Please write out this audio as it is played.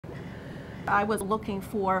I was looking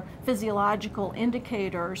for physiological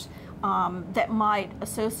indicators that might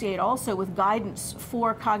associate also with guidance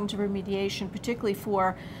for cognitive remediation, particularly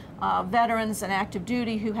for veterans and active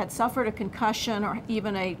duty who had suffered a concussion or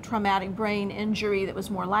even a traumatic brain injury that was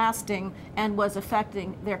more lasting and was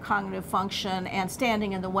affecting their cognitive function and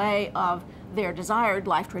standing in the way of their desired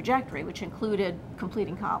life trajectory, which included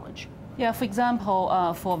completing college. Yeah, for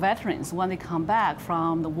example, for veterans, when they come back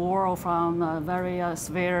from the war or from very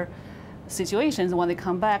severe situations, when they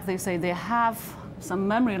come back, they say they have some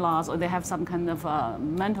memory loss or they have some kind of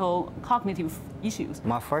mental cognitive issues.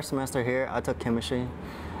 My first semester here, I took chemistry,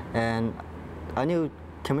 and I knew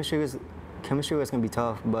chemistry was going to be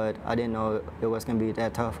tough, but I didn't know it was going to be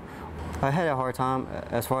that tough. I had a hard time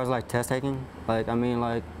as far as like test taking. Like, I mean,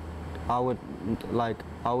 like I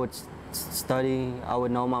would study, I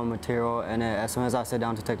would know my material, and then as soon as I sit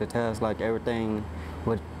down to take the test, like everything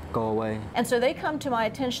would go away. And so they come to my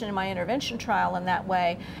attention in my intervention trial in that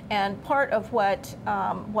way, and part of what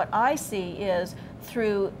I see is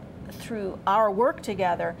through our work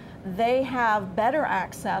together, they have better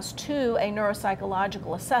access to a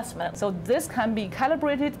neuropsychological assessment. So this can be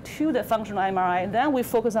calibrated to the functional MRI, then we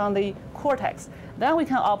focus on the cortex. Then we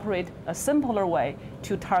can operate a simpler way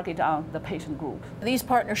to target on the patient group. These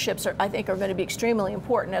partnerships, I think, are going to be extremely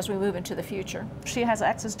important as we move into the future. She has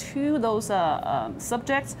access to those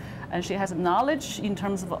subjects, and she has knowledge in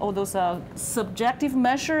terms of all those subjective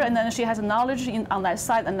measures, and then she has knowledge on that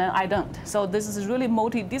side, and then I don't. So this is really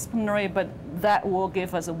multidisciplinary, but that will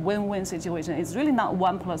give us a win-win situation. It's really not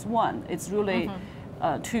 1 + 1. It's really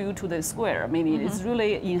 2 to the square, meaning it's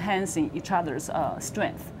really enhancing each other's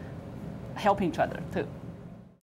strength, helping each other too.